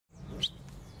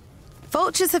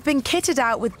Vultures have been kitted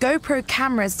out with GoPro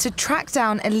cameras to track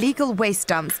down illegal waste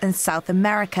dumps in South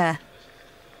America.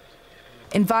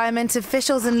 Environment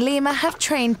officials in Lima have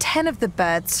trained 10 of the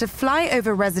birds to fly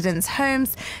over residents'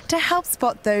 homes to help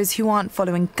spot those who aren't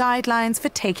following guidelines for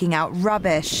taking out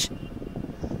rubbish.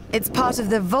 It's part of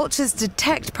the Vultures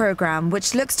Detect program,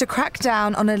 which looks to crack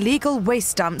down on illegal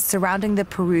waste dumps surrounding the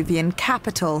Peruvian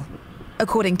capital.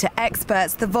 According to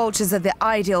experts, the vultures are the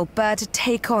ideal bird to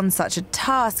take on such a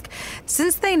task,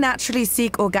 since they naturally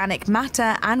seek organic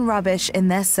matter and rubbish in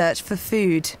their search for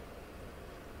food.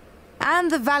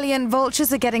 And the valiant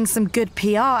vultures are getting some good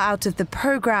PR out of the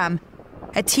program.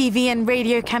 A TV and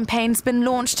radio campaign's been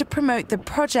launched to promote the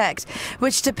project,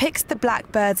 which depicts the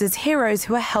blackbirds as heroes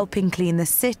who are helping clean the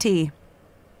city.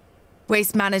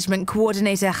 Waste Management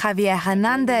Coordinator Javier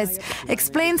Hernandez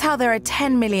explains how there are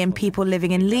 10 million people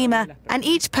living in Lima, and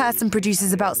each person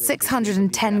produces about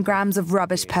 610 grams of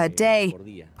rubbish per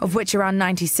day, of which around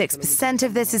 96%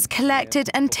 of this is collected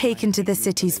and taken to the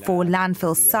city's 4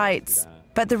 landfill sites.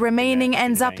 But the remaining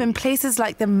ends up in places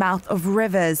like the mouth of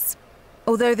rivers.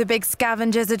 Although the big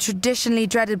scavengers are traditionally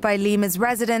dreaded by Lima's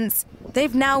residents,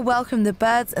 they've now welcomed the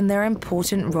birds and their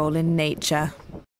important role in nature.